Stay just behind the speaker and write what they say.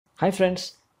Hi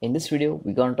friends, in this video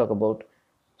we're going to talk about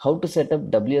how to set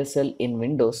up WSL in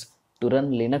Windows to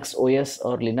run Linux OS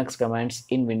or Linux commands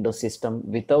in Windows system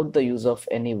without the use of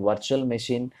any virtual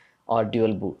machine or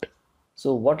dual boot.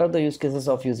 So what are the use cases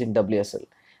of using WSL?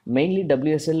 Mainly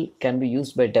WSL can be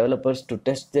used by developers to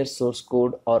test their source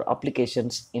code or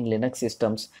applications in Linux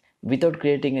systems without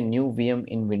creating a new VM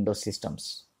in Windows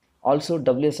systems. Also,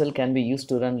 WSL can be used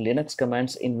to run Linux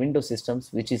commands in Windows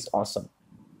systems, which is awesome.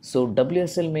 So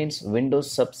WSL means Windows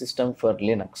Subsystem for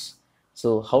Linux.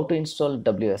 So how to install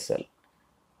WSL?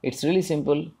 It's really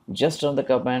simple. Just run the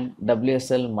command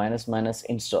WSL minus minus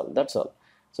install. That's all.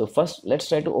 So first, let's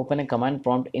try to open a command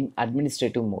prompt in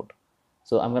administrative mode.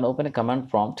 So I'm going to open a command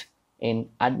prompt in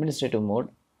administrative mode.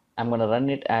 I'm going to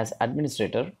run it as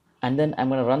administrator, and then I'm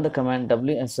going to run the command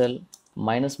WSL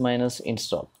minus minus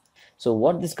install. So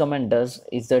what this command does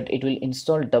is that it will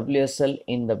install WSL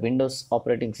in the Windows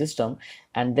operating system,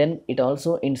 and then it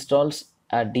also installs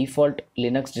a default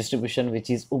Linux distribution which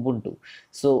is Ubuntu.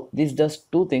 So this does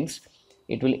two things.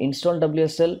 It will install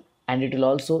WSL and it will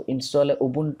also install a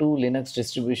Ubuntu Linux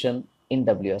distribution in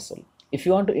WSL. If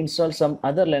you want to install some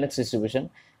other Linux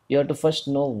distribution, you have to first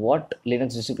know what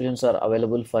Linux distributions are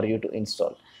available for you to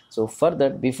install. So for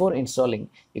that, before installing,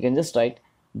 you can just write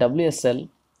WSL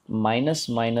minus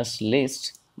minus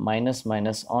list minus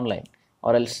minus online,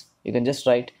 or else you can just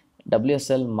write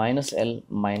WSL minus L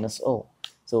minus O.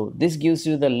 So this gives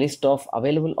you the list of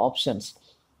available options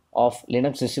of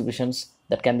Linux distributions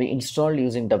that can be installed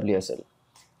using WSL.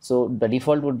 So the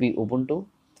default would be Ubuntu,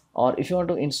 or if you want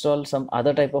to install some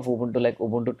other type of Ubuntu like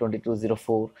Ubuntu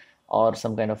 22.04 or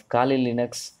some kind of Kali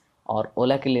Linux or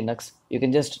Olaki Linux, you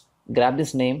can just grab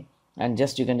this name and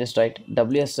you can just write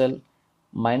WSL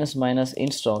minus minus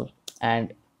install,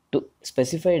 and to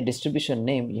specify a distribution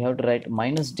name you have to write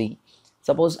minus D.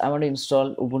 Suppose I want to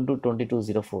install Ubuntu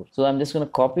 22.04, so I'm just going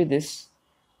to copy this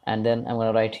and then I'm going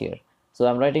to write here. So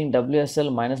I'm writing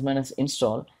WSL minus minus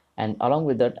install, and along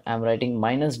with that I'm writing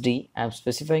minus D. I'm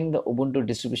specifying the Ubuntu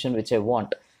distribution which I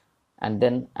want, and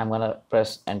then I'm going to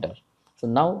press enter. So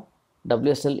now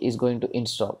WSL is going to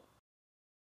install.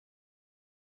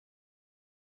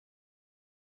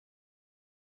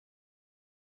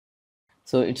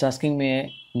 So it's asking me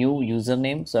a new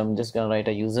username, so I'm just going to write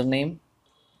a username,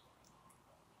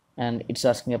 and it's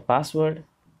asking a password.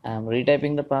 I'm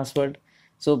retyping the password.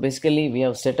 So basically we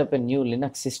have set up a new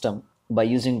Linux system by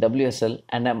using WSL,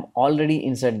 and I'm already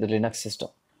inside the Linux system.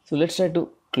 So let's try to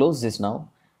close this now.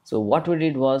 So what we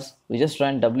did was we just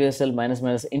ran WSL minus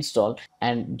minus install,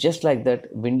 and just like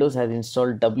that Windows has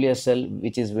installed WSL,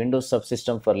 which is Windows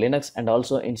Subsystem for Linux, and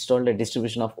also installed a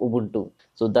distribution of Ubuntu.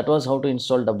 So that was how to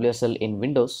install WSL in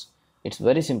Windows. It's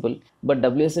very simple, but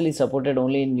WSL is supported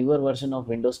only in newer version of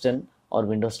Windows 10 or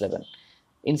Windows 11.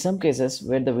 In some cases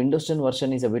where the Windows 10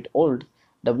 version is a bit old,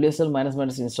 WSL minus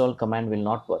minus install command will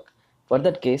not work. For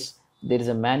that case, there is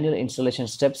a manual installation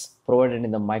steps provided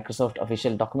in the Microsoft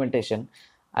official documentation.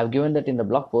 I've given that in the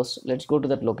blog post. Let's go to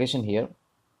that location here.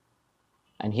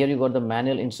 And here you got the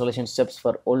manual installation steps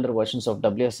for older versions of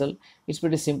WSL. It's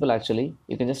pretty simple actually.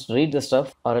 You can just read the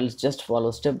stuff or else just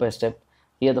follow step by step.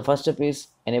 Here the first step is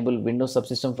enable Windows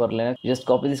Subsystem for Linux. You just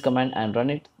copy this command and run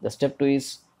it. The step 2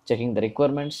 is checking the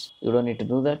requirements. You don't need to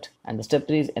do that. And the step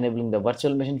 3 is enabling the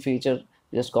virtual machine feature.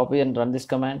 You just copy and run this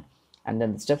command. And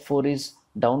then step 4 is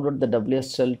download the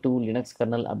WSL2 Linux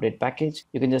kernel update package.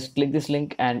 You can just click this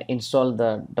link and install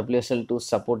the WSL2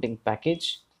 supporting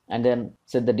package, and then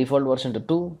set the default version to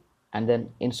 2, and then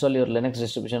install your Linux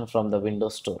distribution from the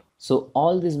Windows Store. So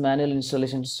all these manual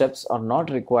installation steps are not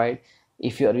required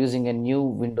if you are using a new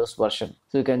Windows version.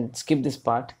 So you can skip this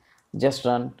part. Just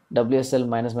run WSL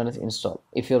minus minus install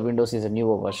if your Windows is a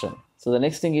newer version. So the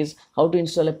next thing is how to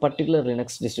install a particular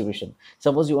Linux distribution.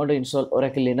 Suppose you want to install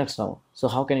Oracle Linux now. So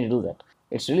how can you do that?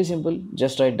 It's really simple.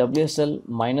 Just write WSL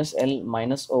minus L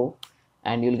minus O,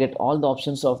 and you'll get all the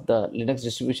options of the Linux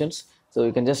distributions. So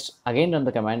you can just again run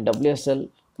the command WSL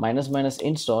minus minus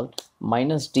install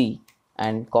minus D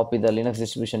and copy the Linux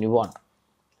distribution you want.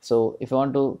 So if you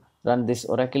want to run this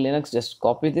Oracle Linux, just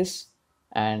copy this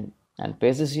and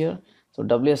paste this here. So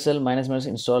WSL minus minus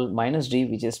install minus D,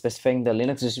 which is specifying the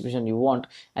Linux distribution you want,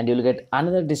 and you'll get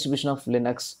another distribution of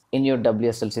Linux in your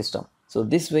WSL system. So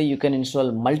this way you can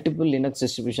install multiple Linux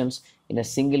distributions in a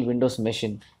single Windows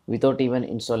machine without even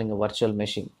installing a virtual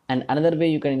machine. And another way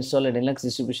you can install a Linux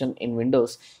distribution in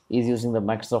Windows is using the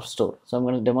Microsoft Store. So I'm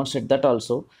going to demonstrate that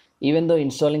also. Even though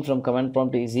installing from command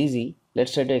prompt is easy,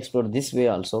 let's try to explore this way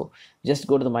also. Just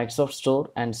go to the Microsoft Store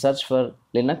and search for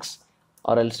Linux,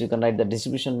 or else you can write the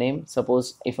distribution name.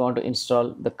 Suppose if I want to install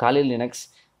the Kali Linux,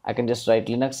 I can just write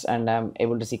Linux and I'm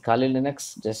able to see Kali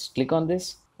Linux. Just click on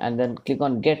this and then click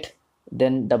on get,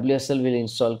 then WSL will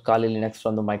install Kali Linux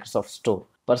from the Microsoft Store.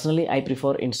 Personally, I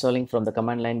prefer installing from the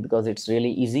command line because it's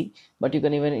really easy, but you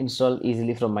can even install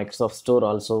easily from Microsoft Store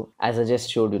also, as I just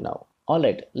showed you now.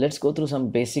 Alright, let's go through some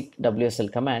basic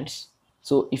WSL commands.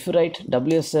 So if you write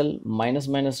WSL minus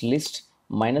minus list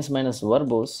minus minus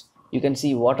verbose, you can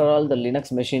see what are all the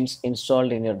Linux machines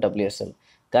installed in your WSL.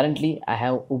 Currently, I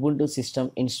have Ubuntu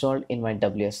system installed in my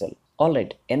WSL.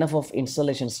 Alright, enough of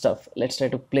installation stuff. Let's try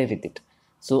to play with it.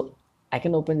 So I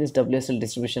can open this WSL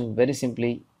distribution very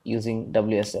simply using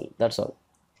WSL. That's all.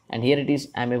 And here it is,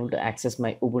 I'm able to access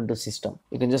my Ubuntu system.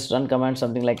 You can just run command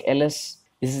something like ls.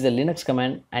 This is a Linux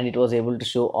command and it was able to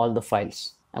show all the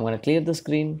files. I'm going to clear the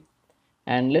screen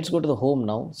and let's go to the home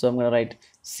now. So I'm going to write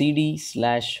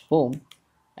cd/home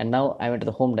and now I went to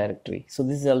the home directory. So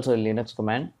this is also a Linux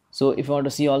command. So if I want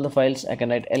to see all the files, I can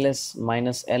write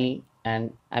ls-l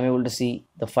and I'm able to see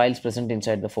the files present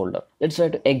inside the folder. Let's try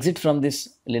to exit from this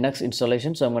Linux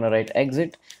installation. So I'm going to write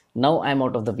exit. Now I'm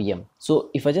out of the VM.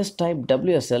 So if I just type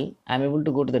WSL, I'm able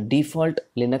to go to the default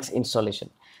Linux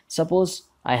installation. Suppose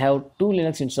I have two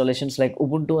Linux installations like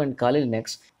Ubuntu and Kali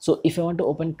Linux. So if I want to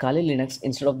open Kali Linux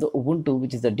instead of the Ubuntu,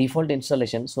 which is the default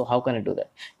installation, so how can I do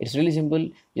that? It's really simple.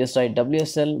 Just write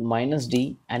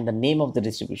WSL-D and the name of the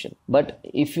distribution. But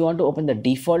if you want to open the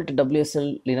default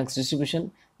WSL Linux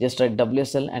distribution, just write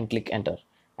WSL and click enter.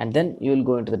 And then you will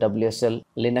go into the WSL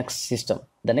Linux system.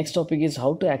 The next topic is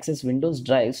how to access Windows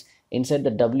drives inside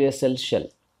the WSL shell.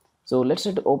 So let's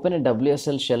try to open a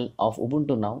WSL shell of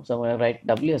Ubuntu now. So I'm going to write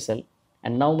WSL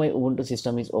and now my Ubuntu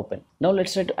system is open. Now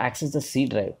let's try to access the C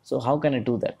drive. So how can I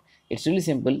do that? It's really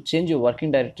simple. Change your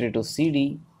working directory to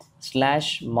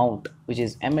cd/mount, which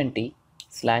is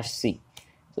mnt/c.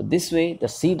 So this way the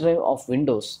C drive of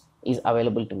Windows is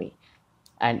available to me.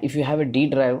 And if you have a D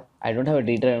drive, I don't have a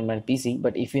D drive on my PC,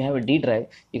 but if you have a D drive,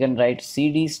 you can write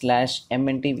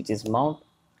cd/mnt, which is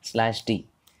mount/d.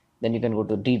 Then you can go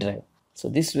to D drive. So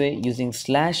this way, using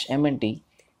 /mnt,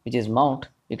 which is mount,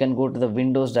 you can go to the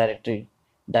Windows directory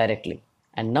directly.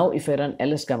 And now if I run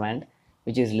ls command,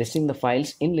 which is listing the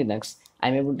files in Linux,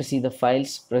 I'm able to see the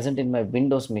files present in my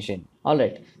Windows machine.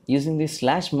 Alright, using this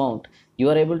 /mount, you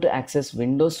are able to access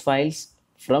Windows files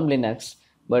from Linux,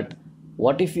 but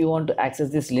what if you want to access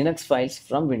these Linux files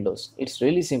from Windows? It's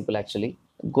really simple actually.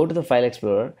 Go to the file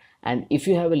explorer and if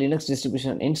you have a Linux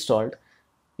distribution installed,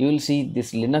 you will see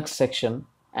this Linux section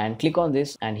and click on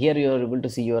this and here you are able to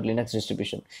see your Linux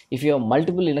distribution. If you have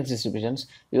multiple Linux distributions,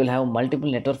 you will have multiple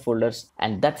network folders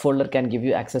and that folder can give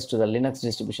you access to the Linux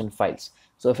distribution files.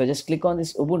 So if I just click on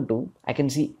this Ubuntu, I can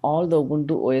see all the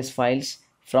Ubuntu OS files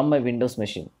from my Windows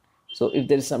machine. So if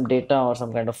there is some data or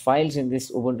some kind of files in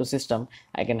this Ubuntu system,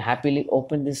 I can happily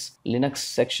open this Linux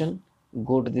section,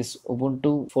 go to this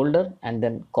Ubuntu folder and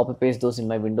then copy paste those in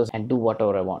my Windows and do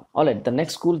whatever I want. Alright, the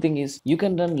next cool thing is you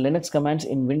can run Linux commands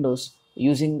in Windows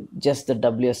using just the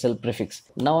WSL prefix.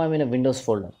 Now I'm in a Windows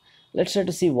folder. Let's try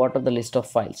to see what are the list of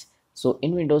files. So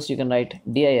in Windows you can write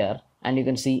dir and you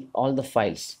can see all the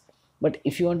files. But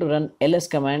if you want to run ls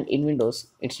command in Windows,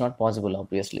 it's not possible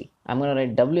obviously. I'm going to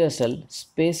write WSL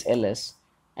space ls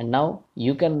and now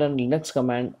you can run Linux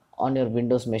command on your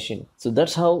Windows machine. So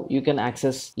that's how you can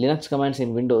access Linux commands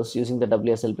in Windows using the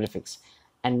WSL prefix.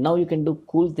 And now you can do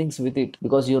cool things with it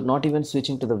because you're not even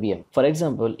switching to the VM. For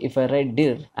example, if I write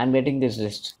dir, I'm getting this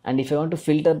list. And if I want to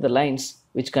filter the lines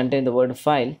which contain the word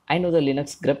file, I know the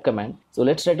Linux grep command. So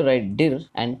let's try to write dir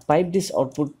and pipe this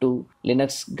output to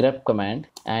Linux grep command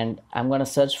and I'm going to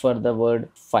search for the word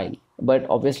file. But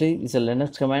obviously it's a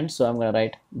Linux command, so I'm going to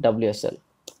write WSL.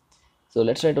 So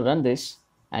let's try to run this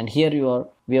and here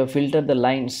we have filtered the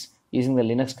lines using the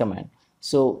Linux command.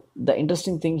 So the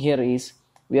interesting thing here is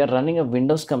we are running a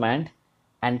Windows command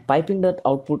and piping that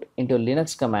output into a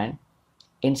Linux command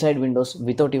inside Windows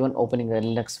without even opening a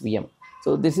Linux VM.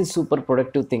 So this is super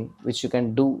productive thing which you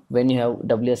can do when you have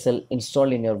WSL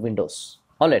installed in your Windows.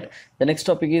 Alright, the next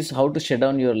topic is how to shut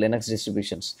down your Linux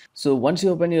distributions. So once you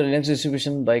open your Linux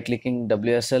distribution by clicking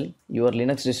WSL, your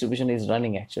Linux distribution is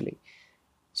running actually.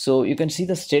 So you can see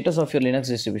the status of your Linux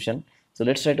distribution. So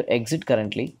let's try to exit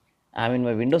currently. I'm in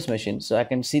my Windows machine, so I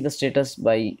can see the status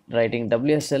by writing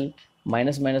WSL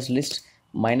 --list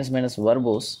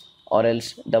 --verbose or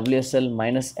else WSL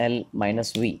 -l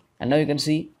 -v. And now you can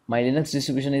see my Linux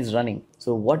distribution is running.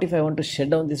 So what if I want to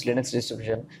shut down this Linux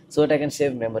distribution so that I can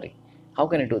save memory? How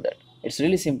can I do that? It's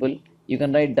really simple. You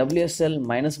can write WSL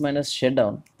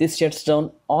 --shutdown. This shuts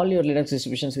down all your Linux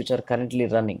distributions which are currently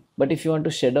running. But if you want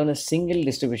to shut down a single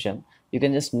distribution, you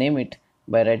can just name it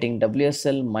by writing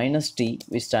WSL -t,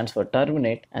 which stands for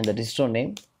terminate, and the distro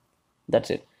name.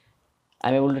 That's it.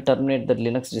 I'm able to terminate the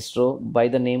Linux distro by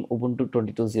the name Ubuntu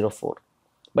 22.04.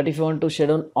 But if you want to shut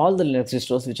down all the Linux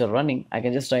distros which are running, I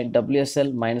can just write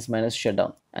WSL minus minus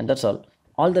shutdown, and that's all.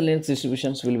 All the Linux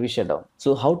distributions will be shut down.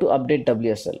 So how to update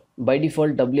WSL? By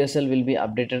default, WSL will be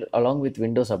updated along with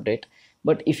Windows Update.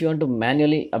 But if you want to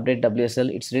manually update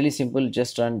WSL, it's really simple.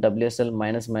 Just run WSL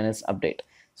minus minus update.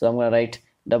 So I'm going to write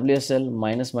WSL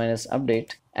minus minus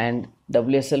update, and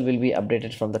WSL will be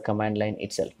updated from the command line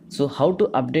itself. So how to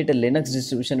update a Linux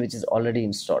distribution which is already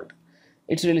installed?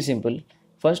 It's really simple.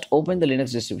 First, open the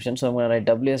Linux distribution. So I'm going to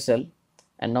write WSL,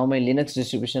 and now my Linux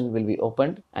distribution will be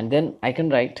opened, and then I can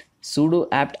write sudo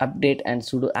apt update and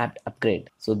sudo apt upgrade.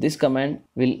 So this command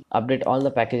will update all the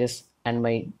packages and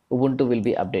my Ubuntu will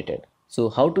be updated. So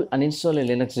how to uninstall a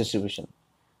Linux distribution?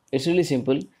 It's really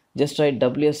simple. Just write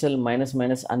WSL minus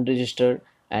minus unregistered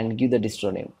and give the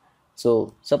distro name.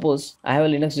 So suppose I have a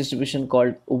Linux distribution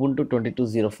called Ubuntu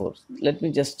 22.04. Let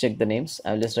me just check the names.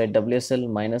 I will just write WSL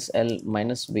minus L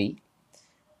minus V.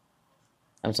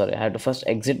 I'm sorry, I have to first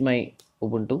exit my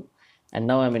Ubuntu, and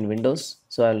now I'm in Windows.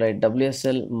 So I'll write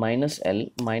WSL minus L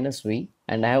minus V,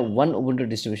 and I have one Ubuntu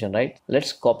distribution, right?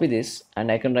 Let's copy this,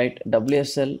 and I can write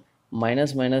WSL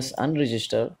minus minus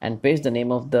unregister and paste the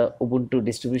name of the Ubuntu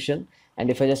distribution. And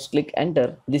if I just click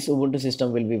enter, this Ubuntu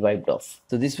system will be wiped off.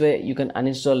 So this way you can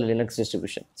uninstall a Linux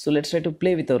distribution. So let's try to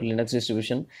play with our Linux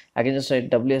distribution. I can just write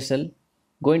WSL,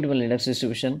 go into my Linux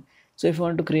distribution. So if I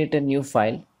want to create a new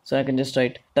file, so I can just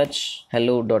write touch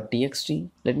hello.txt.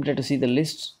 Let me try to see the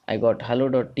list. I got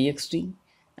hello.txt.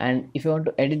 And if I want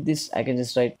to edit this, I can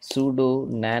just write sudo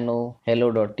nano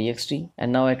hello.txt.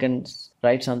 And now I can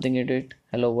write something into it.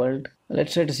 Hello world.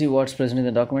 Let's try to see what's present in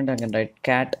the document. I can write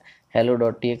cat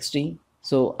hello.txt.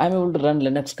 So I'm able to run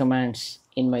Linux commands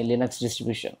in my Linux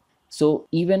distribution. So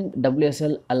even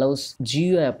WSL allows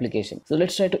GUI application. So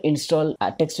let's try to install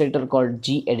a text editor called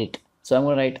gedit. So I'm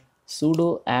going to write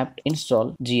sudo apt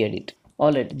install gedit.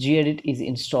 Alright, gedit is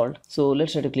installed. So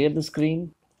let's try to clear the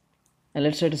screen and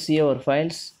let's try to see our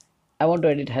files. I want to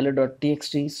edit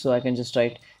hello.txt, so I can just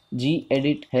write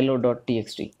gedit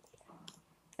hello.txt.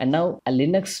 And now a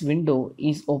Linux window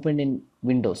is opened in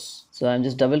Windows. So I'm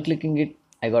just double clicking it.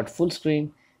 I got full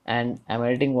screen and I'm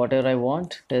editing whatever I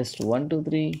want. Test 1 2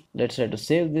 3. Let's try to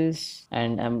save this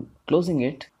and I'm closing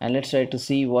it, and let's try to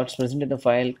see what's present in the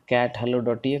file cat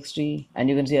hello.txt. And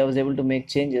you can see I was able to make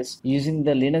changes using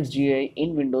the Linux GUI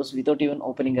in Windows without even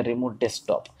opening a remote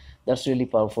desktop. That's really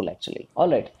powerful actually.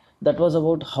 Alright, that was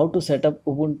about how to set up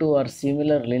Ubuntu or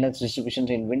similar Linux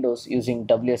distributions in Windows using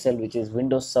WSL, which is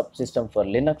Windows Subsystem for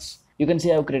Linux. You can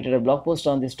see I've created a blog post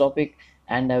on this topic,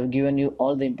 and I've given you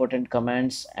all the important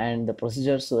commands and the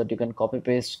procedures so that you can copy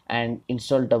paste and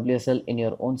install WSL in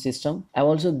your own system. I've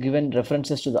also given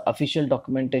references to the official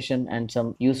documentation and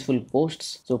some useful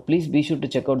posts. So please be sure to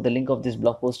check out the link of this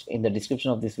blog post in the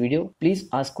description of this video. Please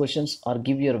ask questions or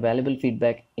give your valuable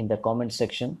feedback in the comment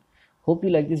section. Hope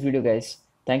you like this video, guys.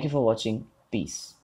 Thank you for watching. Peace.